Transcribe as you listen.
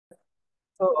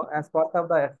So, as part of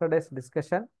the yesterday's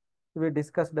discussion, we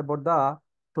discussed about the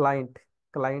client,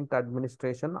 client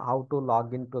administration, how to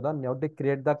log into the, how to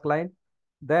create the client,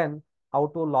 then how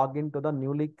to log into the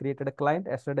newly created client.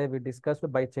 Yesterday, we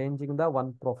discussed by changing the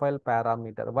one profile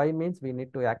parameter. Why means we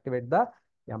need to activate the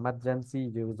emergency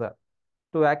user.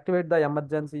 To activate the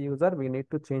emergency user, we need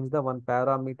to change the one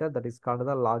parameter that is called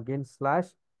the login slash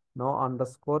no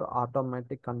underscore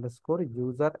automatic underscore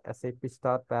user SAP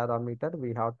star parameter.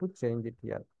 We have to change it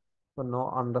here. So no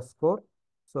underscore.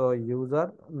 So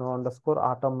user no underscore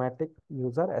automatic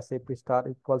user SAP star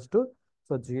equals to,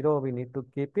 so 0 we need to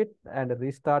keep it and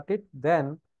restart it.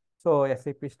 Then so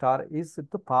SAP star is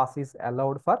the pass is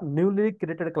allowed for newly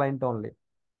created client only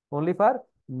for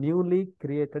newly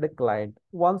created client.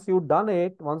 Once you done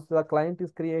it, once the client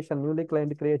is creation, newly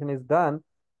client creation is done,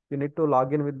 you need to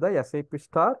log in with the SAP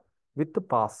star with the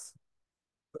pass,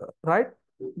 right?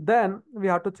 Then we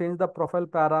have to change the profile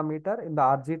parameter in the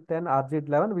RG10,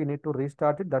 RG11. We need to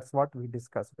restart it. That's what we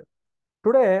discussed.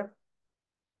 Today,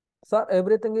 sir,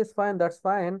 everything is fine. That's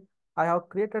fine. I have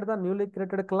created the newly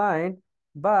created client,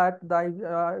 but with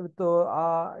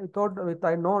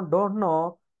I know don't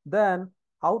know then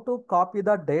how to copy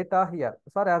the data here.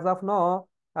 Sir, as of now,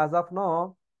 as of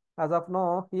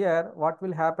now, here what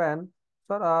will happen?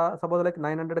 Sir, suppose like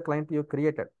 900 client you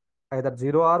created, either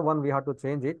 0 or 1, we have to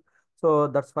change it. So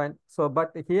that's fine. So,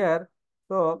 but here,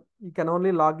 so you can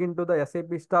only log into the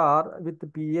SAP star with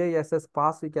PASS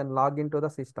pass. You can log into the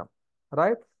system,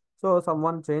 right? So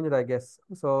someone changed, I guess.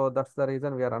 So that's the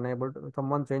reason we are unable to.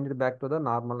 Someone changed back to the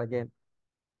normal again.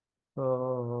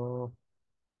 So,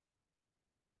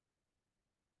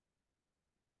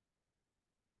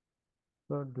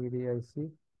 so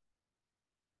DDIC.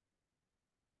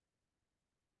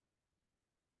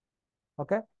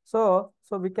 Okay. So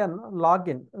we can log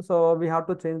in. So we have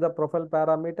to change the profile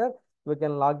parameter. We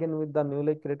can log in with the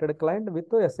newly created client with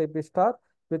the SAP star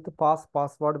with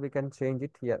password. We can change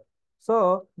it here.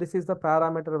 So this is the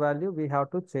parameter value. We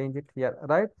have to change it here,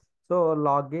 right? So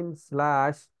login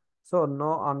slash, so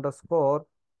no underscore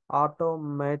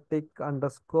automatic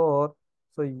underscore,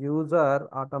 so user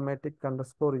automatic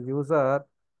underscore user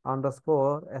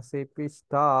underscore SAP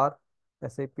star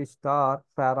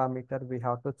parameter, we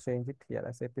have to change it here.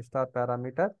 SAP star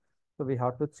parameter. So we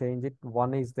have to change it.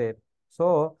 One is there.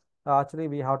 So actually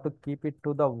we have to keep it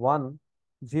to the one,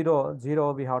 zero,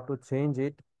 zero. We have to change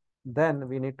it. Then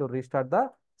we need to restart the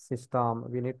system.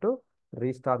 We need to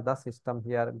restart the system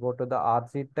here. Go to the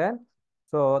RG10.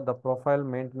 So the profile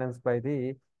maintenance by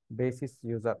the basis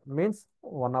user means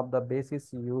one of the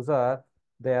basis user,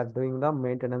 they are doing the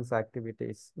maintenance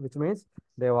activities, which means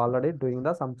they've already doing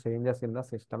the some changes in the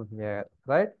system here,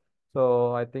 right?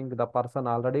 So I think the person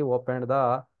already opened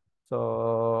the, so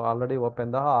already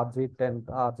opened the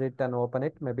RG10 open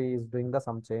it, maybe he's doing the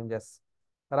some changes,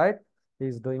 right?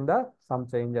 He's doing the some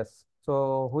changes.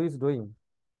 So who is doing?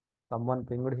 Someone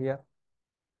pinged here,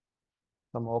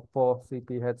 some Oppo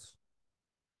CPH.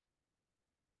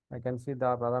 I can see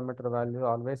the parameter value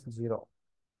always 0.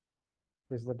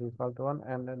 This is the default one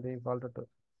and then the default 2.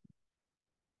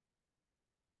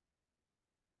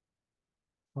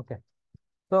 Okay.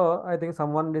 So I think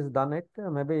someone is done it.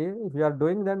 Maybe if you are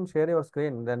doing, then share your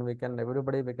screen. Then we can,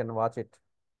 everybody we can watch it.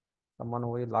 Someone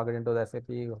who is logged into the SAP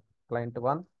client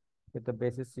one with the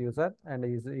basis user and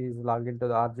is logged into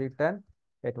the RG10.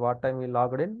 At what time we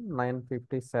logged in?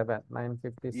 9:57. Yes,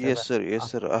 9:57. sir. Yes, Ah,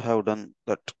 sir. I have done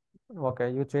that.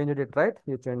 okay, you changed it, right?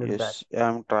 You changed it back. Yes,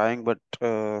 I'm trying, but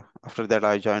after that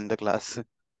I joined the class.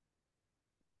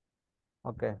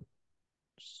 Okay.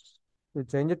 You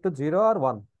change it to 0 or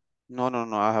 1. No, no,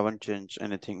 no. I haven't changed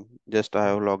anything. Just I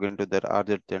have logged into that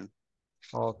RZ then.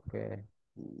 Okay.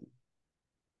 Mm,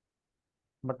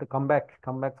 But to come back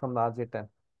from the RG10.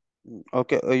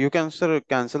 Okay, you can, sir,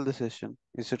 cancel the session.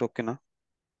 Is it okay now?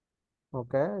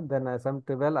 Okay, then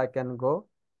SM12 I can go,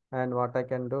 and what I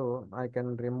can do, I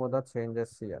can remove the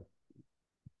changes here.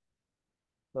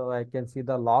 So I can see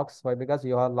the locks. Why? Because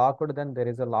you are locked, then there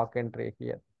is a lock entry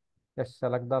here. Just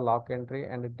select the lock entry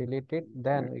and delete it.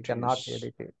 Then you It cannot is.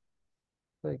 edit it.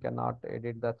 So you cannot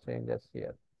edit the changes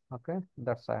here. Okay,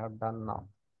 that's I have done now.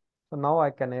 So now I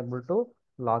can able to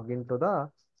log into the,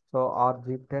 so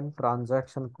RG10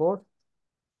 transaction code.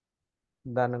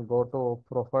 Then go to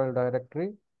profile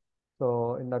directory.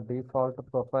 So in the default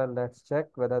profile, let's check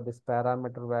whether this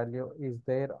parameter value is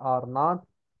there or not.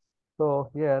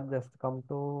 So here just come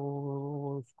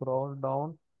to scroll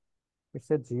down.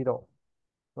 It's a 0.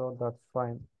 So that's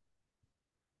fine.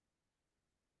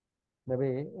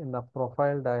 Maybe in the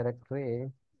profile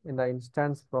directory, in the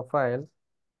instance profile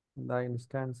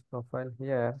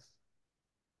here,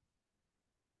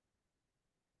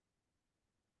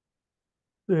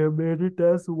 They have made it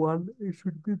as 1. It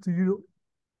should be 0.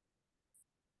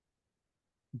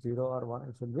 0 or 1.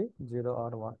 It should be 0 or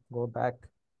 1. Go back.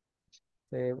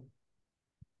 Save.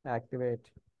 Activate.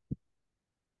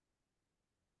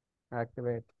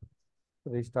 Activate.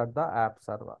 Restart the app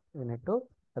server. We need to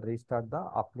restart the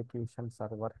application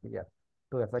server here.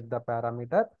 To affect the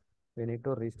parameter, we need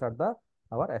to restart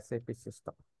our SAP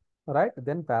system. Right?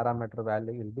 Then parameter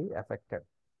value will be affected.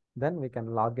 Then we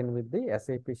can log in with the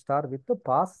SAP star with the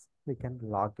pass. We can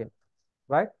log in,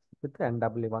 right? With the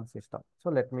NW1 system. So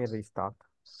let me restart.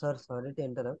 Sir, sorry to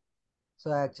interrupt.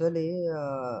 So actually,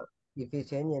 if you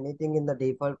change anything in the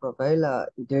default profile,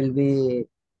 it will be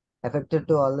affected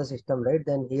to all the system, right?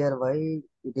 Then here, why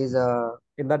it is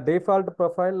In the default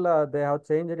profile, they have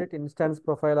changed it. Instance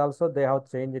profile also, they have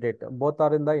changed it. Both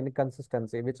are in the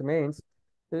inconsistency, which means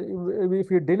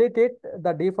if you delete it,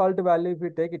 the default value, if you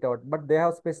take it out, but they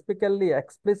have specifically,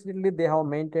 explicitly, they have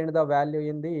maintained the value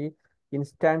in the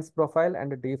instance profile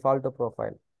and default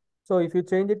profile. So if you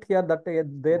change it here, that there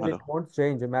it Hello. won't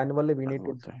change. Manually, we need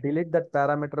to Okay. delete that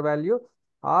parameter value,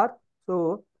 or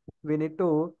so we need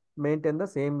to maintain the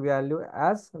same value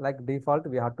as like default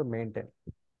we have to maintain.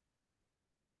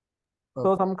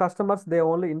 So okay. some customers, they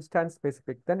only instance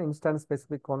specific, then instance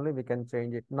specific only we can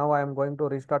change it. Now I am going to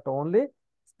restart only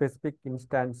specific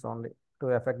instance only to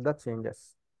affect the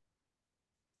changes.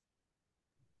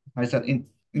 Hi, sir.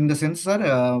 In the sense, sir,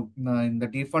 in the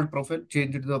default profile,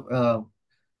 changed the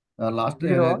last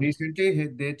Zero, recently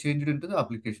they changed into the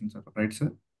application, sir. Right,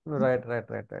 sir? right, right,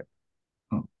 right, right.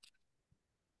 Oh.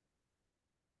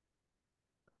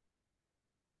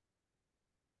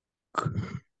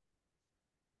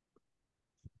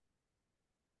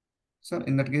 Sir,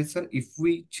 in that case, sir, if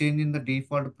we change in the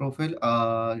default profile,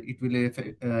 it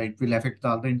will affect the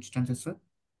other instances, sir.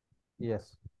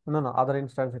 Yes. No, no, other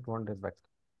instance it won't affect.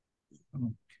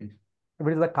 Okay. If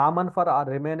it is the common for our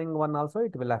remaining one also,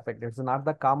 it will affect. It's not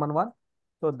the common one,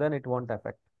 so then it won't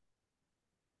affect.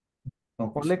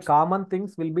 Okay, Only sir. common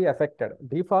things will be affected.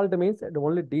 Default means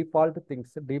only default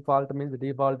things. Default means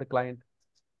default client,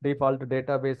 default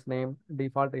database name,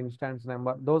 default instance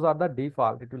number. Those are the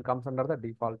default. It will comes under the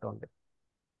default only.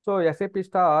 So SAP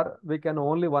star, we can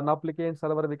only one application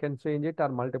server, we can change it, or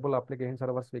multiple application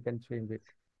servers, we can change it.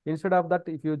 Instead of that,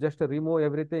 if you just remove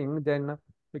everything, then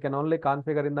we can only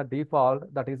configure in the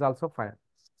default. That is also fine.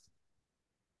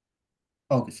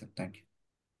 Okay, sir. Thank you.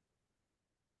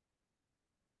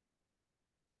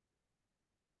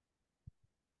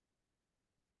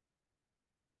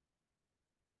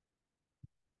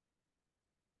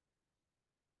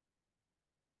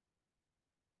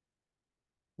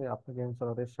 The application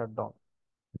server is shut down.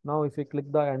 Now, if you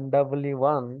click the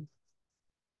NW1,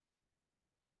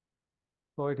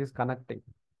 so it is connecting.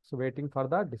 So waiting for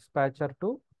the dispatcher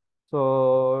to,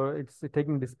 so it's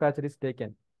taking dispatcher is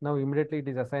taken. Now immediately it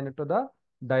is assigned to the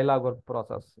dialog work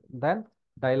process. Then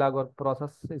dialog work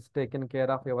process is taken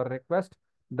care of your request.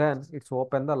 Then it's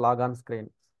open the logon screen.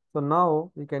 So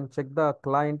now you can check the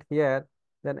client here.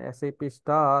 Then SAP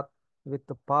star with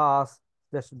the pass,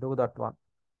 just do that one.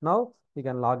 Now you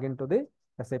can log into the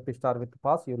SAP star with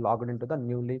pass. You logged into the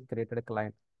newly created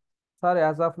client. Sir,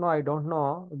 as of now, I don't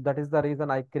know. That is the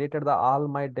reason I created the all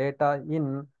my data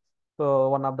in. So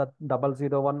one of the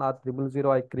 001 or 000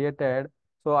 I created.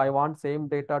 So I want same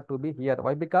data to be here.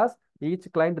 Why? Because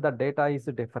each client, the data is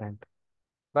different,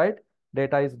 right?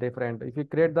 Data is different. If you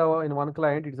create the in one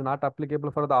client, it is not applicable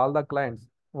for all the clients.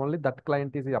 Only that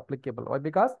client is applicable. Why?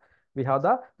 Because we have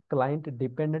the client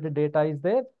dependent data is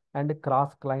there and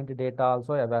cross client data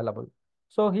also available.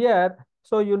 So here,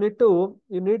 so you need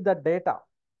the data.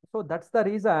 So that's the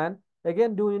reason.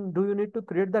 Again, do you need to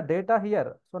create the data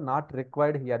here? So not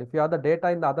required here. If you have the data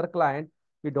in the other client,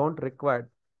 you don't require.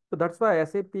 So that's why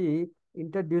SAP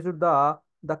introduced the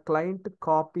client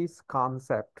copies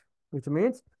concept, which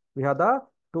means we have the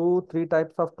three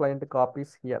types of client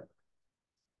copies here.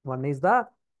 One is the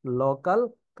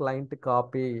local client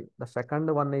copy. The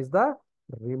second one is the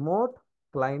remote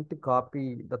client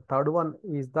copy. The third one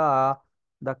is the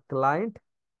client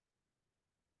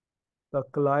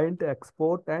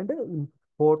export and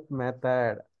import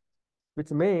method, which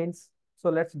means, so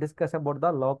let's discuss about the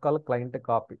local client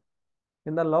copy.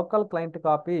 In the local client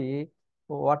copy,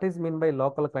 what is mean by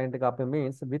local client copy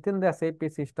means within the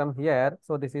SAP system here.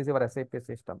 So this is your SAP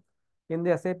system. In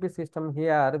the SAP system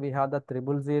here, we have the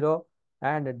 000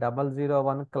 and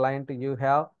 001 client you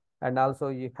have, and also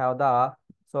you have the,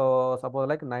 so suppose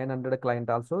like 900 client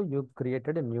also you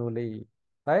created newly,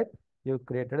 right? You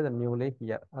created the newly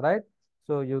here, right?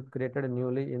 So you created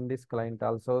newly in this client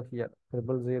also here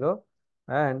 000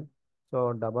 and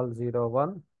so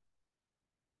 001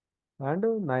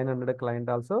 and 900 client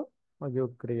also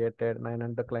you created.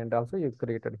 900 client also you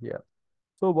created here.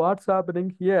 So what's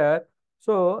happening here?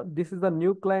 So this is the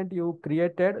new client you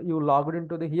created. You logged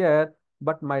into the here,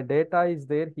 but my data is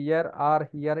there here or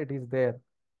here it is there.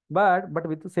 But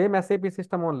with the same SAP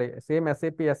system only, same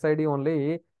SAP SID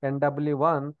only,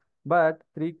 NW1, but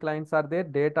three clients are there.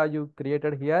 Data you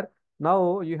created here.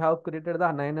 Now you have created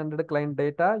the 900 client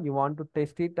data. You want to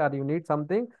test it or you need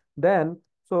something. Then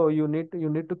so you need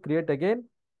to create again.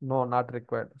 No, not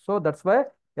required. So that's why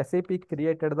SAP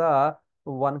created the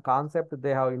one concept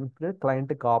they have implemented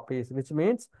client copies, which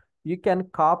means you can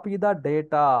copy the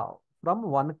data from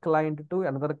one client to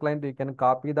another client. You can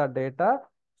copy the data.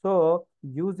 So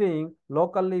using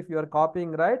locally, if you are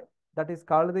copying, right, that is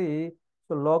called the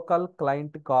so local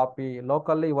client copy.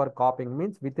 Locally you are copying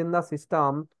means within the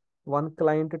system, one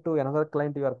client to another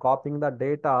client you are copying the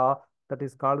data. That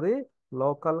is called the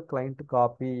local client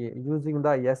copy. Using the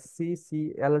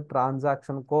SCCL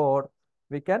transaction code,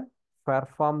 we can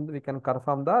confirm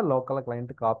the local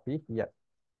client copy here.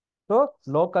 So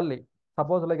locally,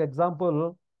 suppose like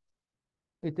example,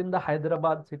 within the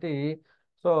Hyderabad city.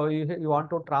 So you want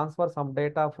to transfer some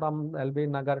data from LB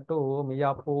Nagar to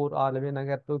Miyapur or LB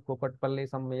Nagar to Kupatpalli,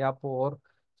 some Miyapur.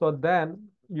 So then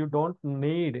you don't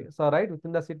need, so right,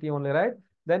 within the city only, right?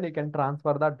 Then you can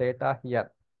transfer the data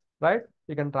here, right?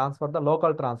 You can transfer the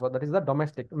local transfer. That is the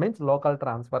domestic, means local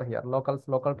transfer here,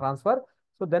 local transfer.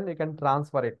 So then you can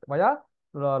transfer it via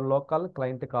local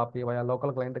client copy. Via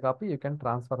local client copy, you can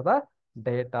transfer the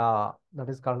data. That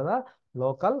is called the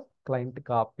local client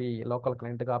copy. Local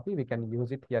client copy, we can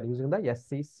use it here using the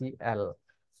SCCL.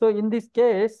 So in this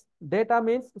case, data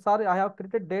means, sorry, I have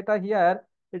created data here.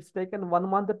 It's taken 1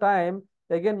 month time.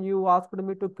 Again, you asked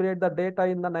me to create the data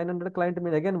in the 900 client,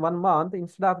 mean again 1 month.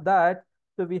 Instead of that,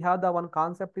 so we have the one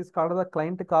concept is called the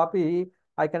client copy.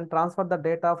 I can transfer the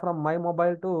data from my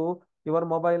mobile to your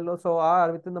mobile. So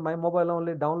within the my mobile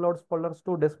only downloads folders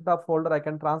to desktop folder, I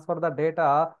can transfer the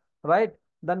data, right?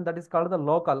 Then that is called the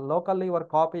local. Locally you are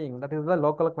copying. That is the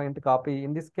local client copy.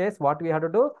 In this case, what we have to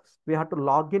do? We have to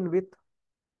log in with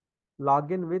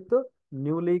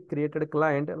newly created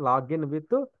client. Log in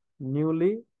with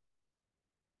newly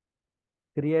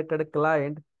created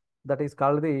client. That is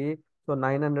called the so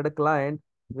 900 client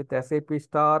with SAP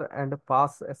star and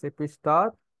pass SAP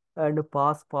star and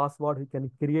pass password. You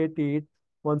can create it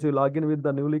once you log in with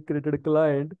the newly created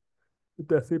client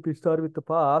with SAP star with the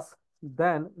pass,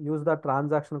 then use the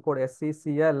transaction code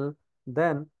SCCL,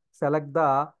 then select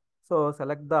the so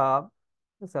select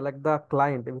the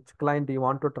client, which client you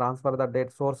want to transfer the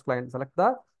data. Source client, select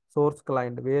the source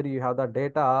client where you have the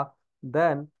data,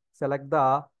 then select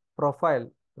the profile.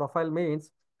 Profile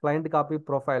means client copy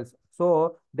profiles.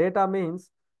 So data means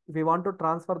if you want to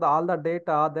transfer all the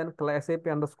data, then SAP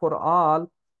underscore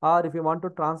all, or if you want to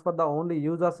transfer the only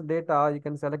user's data, you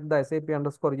can select the SAP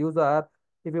underscore user.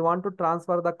 If you want to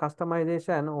transfer the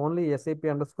customization, only SAP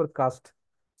underscore cust.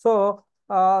 So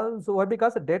why?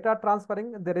 Because data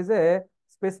transferring, there is a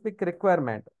specific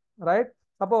requirement, right?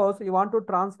 Suppose you want to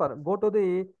transfer, go to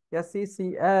the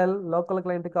SCCL local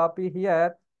client copy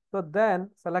here. So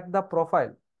then select the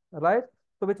profile, right?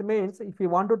 So which means if you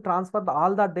want to transfer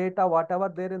all the data,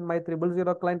 whatever there in my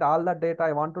 000 client, all the data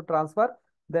I want to transfer,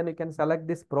 then you can select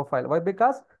this profile. Why?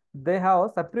 Because they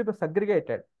have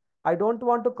segregated. I don't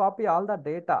want to copy all the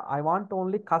data. I want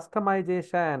only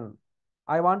customization.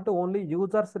 I want to only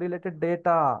users related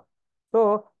data.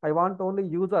 So I want only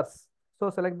users.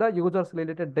 So select the users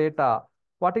related data.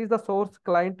 What is the source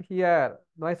client here?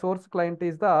 My source client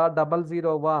is the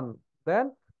 001.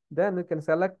 Then you can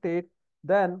select it.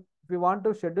 Then if you want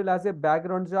to schedule as a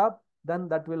background job, then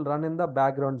that will run in the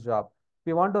background job. If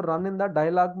you want to run in the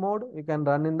dialog mode, you can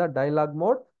run in the dialog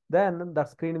mode. Then the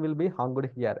screen will be hung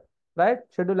here, right?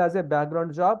 Schedule as a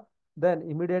background job. Then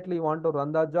immediately you want to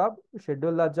run the job,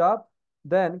 schedule the job,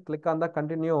 then click on the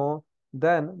continue.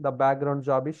 Then the background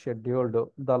job is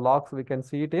scheduled. The logs we can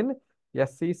see it in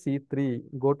SCC3.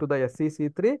 Go to the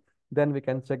SCC3. Then we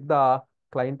can check the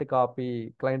client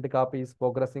copy. Client copy is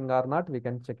progressing or not. We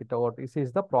can check it out. This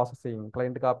is the processing.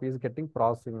 Client copy is getting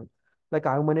processing. Like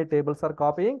how many tables are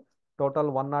copying?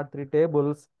 Total 103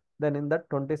 tables. Then in that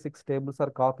 26 tables are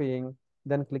copying.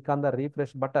 Then click on the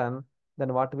refresh button.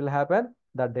 Then what will happen?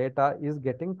 The data is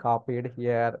getting copied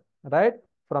here, right?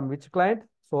 From which client?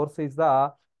 Source is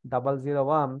the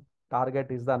 001. Target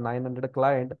is the 900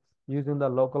 client. Using the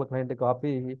local client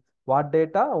copy. What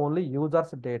data? Only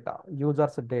users data.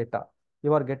 Users data.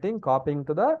 You are getting copying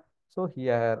to the so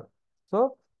here.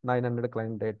 So 900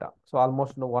 client data. So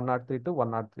almost 103 to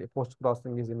 103. Post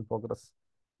processing is in progress.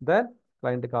 Then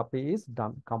client copy is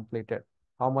done, completed.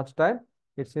 How much time?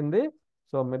 It's in the,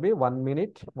 so maybe 1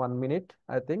 minute, 1 minute,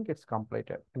 I think it's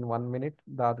completed. In 1 minute,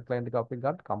 the client copy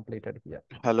got completed here.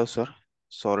 Hello, sir.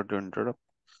 Sorry to interrupt.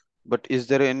 But is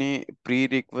there any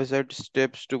prerequisite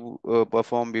steps to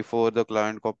perform before the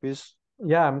client copies?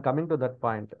 Yeah, I'm coming to that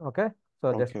point. Okay.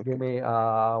 So just Okay, give okay. me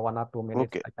 1 or 2 minutes.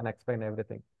 Okay. I can explain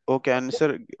everything. Okay, and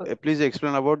sir, So, please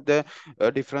explain about the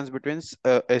difference between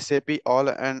SAP all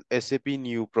and SAP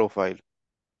new profile.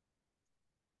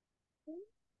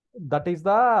 that is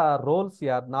the roles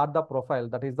here, not the profile.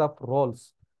 That is the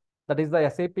roles. That is the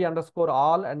SAP underscore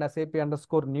all and SAP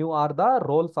underscore new are the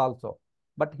roles also.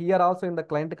 But here also in the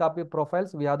client copy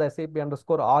profiles, we have the SAP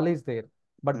underscore all is there,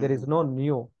 but there is Mm, no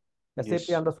new. SAP yes.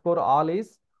 underscore all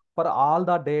is for all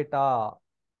the data.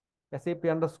 SAP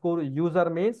underscore user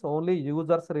means only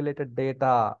users related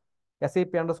data.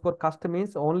 SAP underscore custom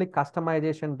means only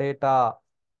customization data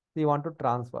you want to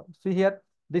transfer. See here,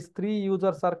 these three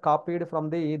users are copied from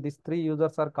the,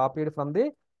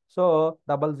 so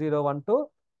 0012,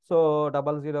 so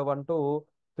 0012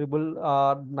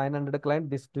 triple 900 client,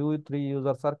 these three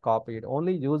users are copied.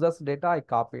 Only users data I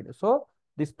copied. So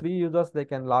these three users they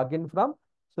can log in from,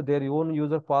 so their own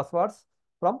user passwords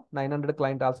from 900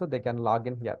 client also they can log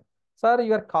in here. Sir,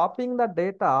 you are copying the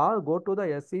data, go to the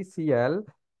SECL.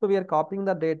 So we are copying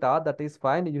the data, that is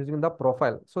fine using the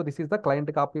profile. So this is the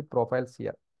client copy profiles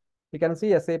here. You can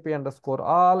see SAP underscore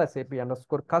all, SAP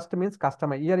underscore custom means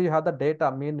customer. Here you have the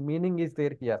data, meaning is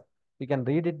there here. You can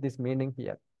read it, this meaning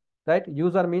here, right?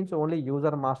 User means only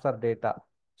user master data.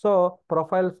 So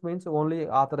profiles means only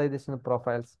authorization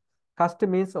profiles.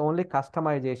 Custom means only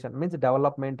customization, means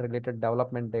development related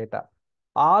development data.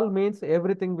 All means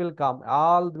everything will come.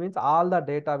 All means all the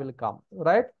data will come,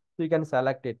 right? So you can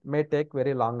select it. May take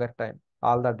very longer time,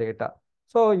 all the data.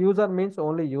 So user means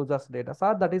only users data.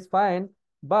 So that is fine.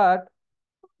 But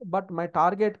my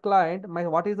target client, my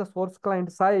what is the source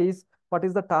client size? What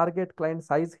is the target client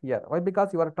size here? Why?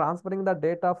 Because you are transferring the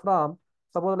data from,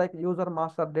 suppose like user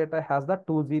master data has the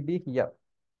 2 GB here.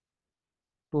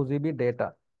 2 GB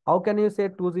data. How can you say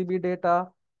 2 GB data?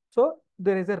 So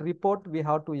there is a report we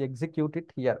have to execute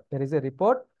it here. There is a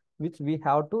report which we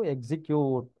have to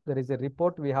execute. There is a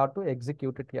report we have to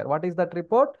execute it here. What is that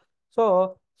report?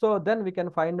 So then we can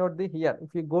find out the here.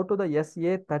 If you go to the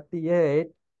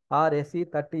SA38 or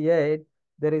SE38,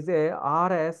 there is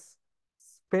a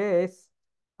space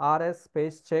RS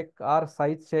space check or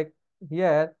size check.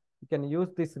 Here you can use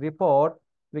this report.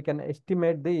 We can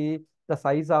estimate the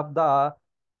size of the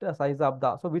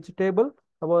so which table,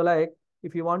 about like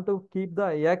if you want to keep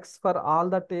the X for all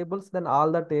the tables, then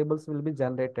all the tables will be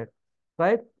generated,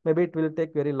 right? Maybe it will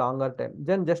take very longer time,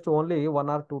 then just only 1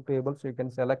 or 2 tables you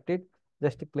can select it.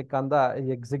 Just click on the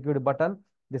execute button.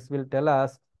 This will tell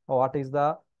us what is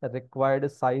the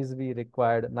required size. We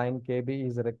required 9 KB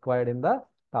is required in the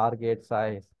target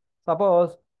size.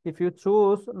 Suppose if you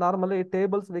choose normally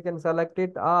tables, we can select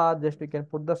it, or just you can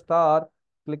put the star,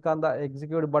 click on the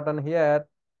execute button here.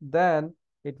 Then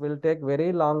it will take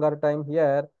very longer time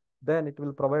here. Then it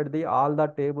will provide the all the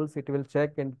tables. It will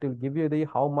check and it will give you the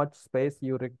how much space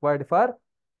you required for,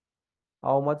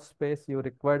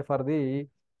 the,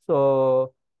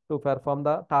 so to perform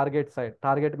the target side.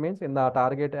 Target means in the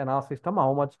target analysis system,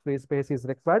 how much free space is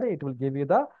required. It will give you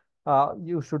the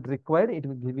you should require. It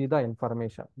will give you the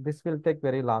information. This will take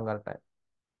very longer time.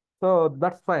 So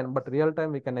that's fine, but real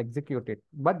time we can execute it.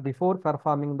 But before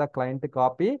performing the client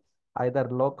copy, either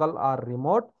local or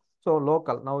remote. So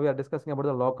local, now we are discussing about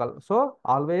the local. So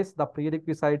always the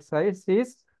prerequisite size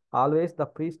is, always the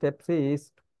pre-steps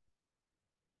is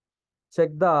check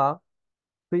the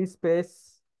free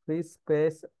space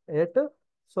at,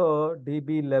 so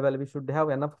dB level. We should have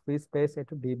enough free space at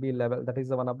dB level. That is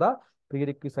one of the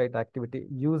prerequisite activity.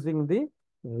 Using the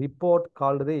report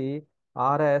called the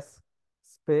RS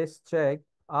space check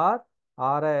or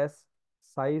RS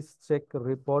size check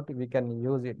report, we can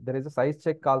use it. There is a size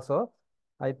check also.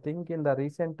 I think in the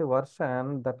recent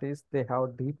version, that is they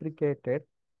have deprecated.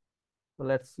 So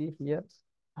let's see here.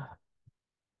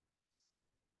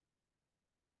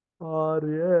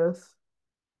 RS.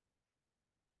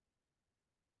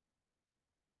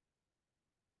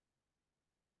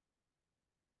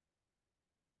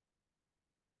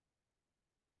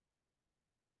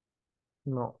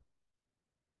 No.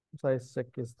 Size check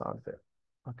is not there.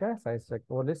 Okay, size check,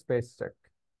 only space check.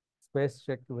 Space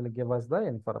check will give us the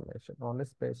information. Only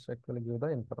space check will give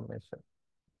the information.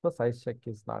 So size check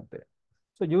is not there.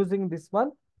 So using this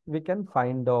one, we can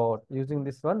find out. Using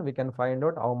this one, we can find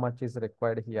out how much is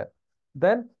required here.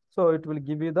 Then, so it will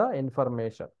give you the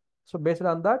information. So based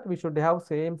on that, we should have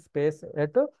same space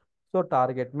at, so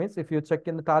target means if you check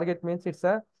in the target means it's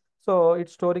a So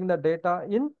it's storing the data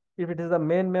in, if it is the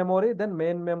main memory, then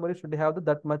main memory should have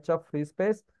that much of free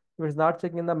space. If it's not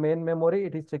checking the main memory,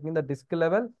 it is checking the disk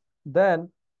level. Then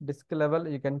disk level,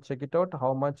 you can check it out,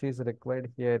 how much is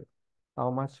required here,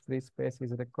 how much free space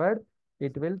is required.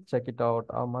 It will check it out.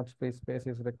 How much free space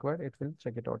is required, it will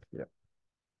check it out here,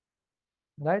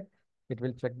 right? It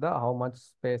will check the how much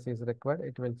space is required.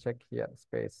 It will check here,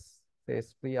 space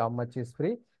free, how much is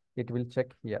free. It will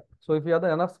check here. So if you have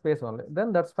the enough space only,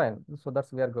 then that's fine. So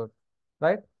that's we are good,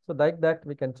 right? So like that,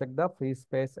 we can check the free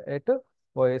space at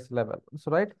OS level.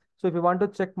 So right. So if you want to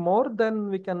check more, then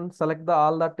we can select the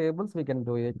all the tables. We can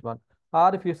do it one.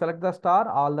 Or if you select the star,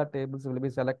 all the tables will be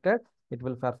selected. It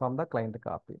will perform the client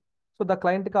copy. So the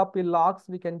client copy logs,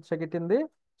 we can check it in the.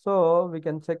 So we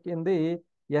can check in the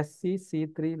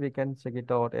SCC3, we can check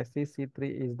it out.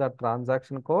 SCC3 is the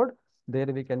transaction code. There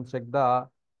we can check the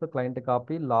client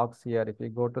copy logs here. If we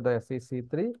go to the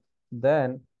SCC3,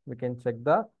 then we can check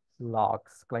the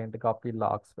logs, client copy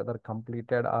logs, whether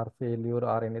completed or failure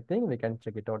or anything, we can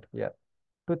check it out here.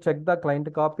 To check the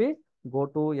client copy, go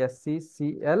to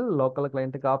SCCL, local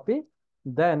client copy.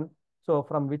 Then, so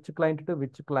from which client to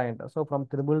which client? So from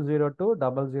 000 to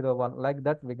 001, like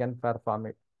that we can perform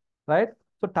it, right?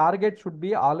 So target should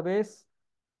be always,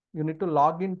 you need to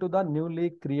log into the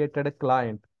newly created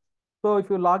client. So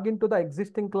if you log into the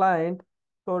existing client,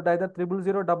 so either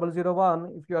 000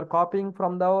 001, if you are copying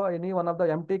from the any one of the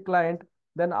empty client,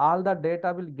 then all the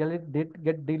data will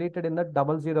get deleted in the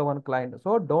 001 client.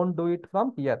 So don't do it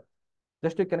from here.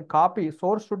 Just you can copy.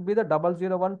 Source should be the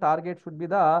 001, target should be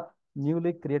the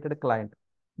newly created client.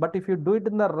 But if you do it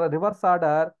in the reverse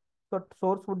order, so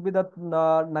source would be the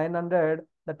 900,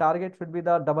 the target should be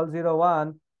the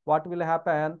 001. What will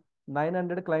happen?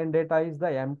 900 client data is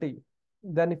the empty.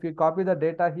 Then if you copy the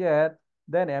data here,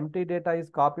 then empty data is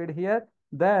copied here.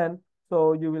 Then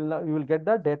so you will get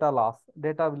the data loss.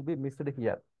 Data will be missed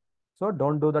here. So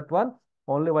don't do that one.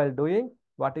 Only while doing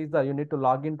what is the, you need to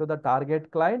log into the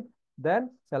target client, then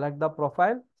select the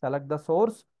profile, select the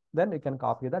source, then you can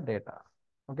copy the data.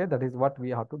 Okay, that is what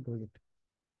we have to do it.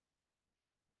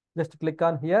 Just click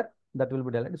on here, that will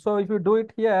be deleted. So if you do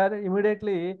it here,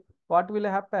 immediately what will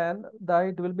happen, that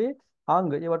it will be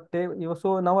hung your table.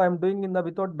 So now I am doing in the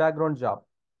without background job.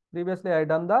 Previously I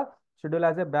done the schedule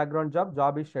as a background job,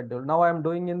 job is scheduled. Now I am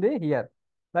doing in the here,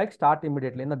 like start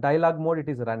immediately in the dialog mode, it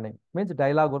is running, means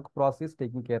dialog work process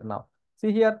taking care now.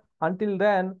 See here, until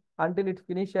then, until it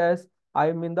finishes, I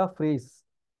am in the freeze.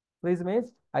 Freeze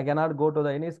means I cannot go to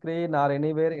the any screen or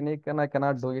anywhere, I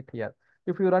cannot do it here.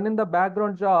 If you run in the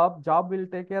background job, job will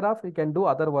take care of, you can do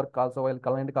other work also. While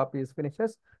client copy is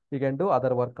finishes, you can do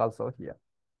other work also here.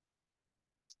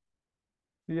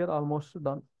 Here almost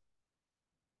done.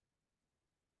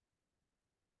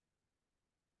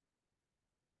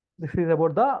 This is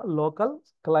about the local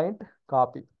client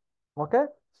copy. Okay,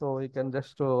 so we can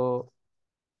just perform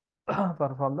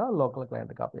the local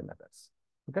client copy methods.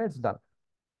 Okay, it's done.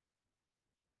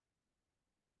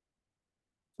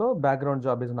 So background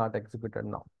job is not executed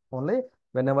now. Only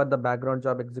whenever the background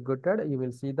job executed, you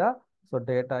will see the so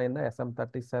data in the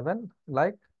SM37,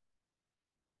 like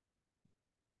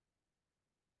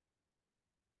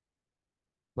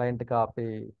client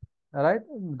copy, right?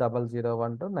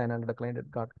 001 to 900 client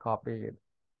it got copied,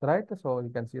 right? So you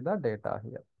can see the data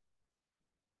here.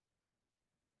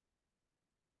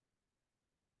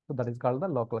 So that is called the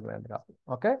local client copy.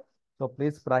 Okay. So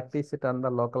please practice it on the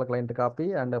local client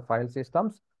copy and the file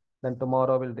systems. Then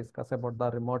tomorrow we'll discuss about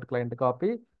the remote client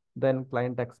copy, then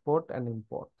client export and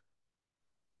import.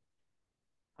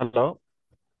 Hello.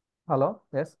 Hello.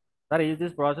 Yes. Sir, is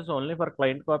this process only for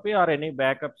client copy or any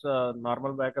backups,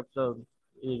 normal backups,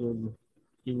 you,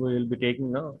 you will be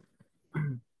taking now?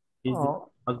 Is it Oh,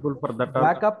 possible for that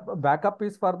also? backup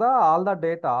is for the all the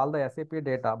data, all the SAP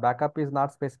data. Backup is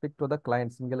not specific to the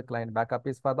client, single client. Backup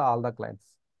is for the all the clients.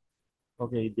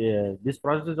 Okay, this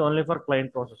process is only for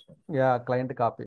client process. Yeah, client copy.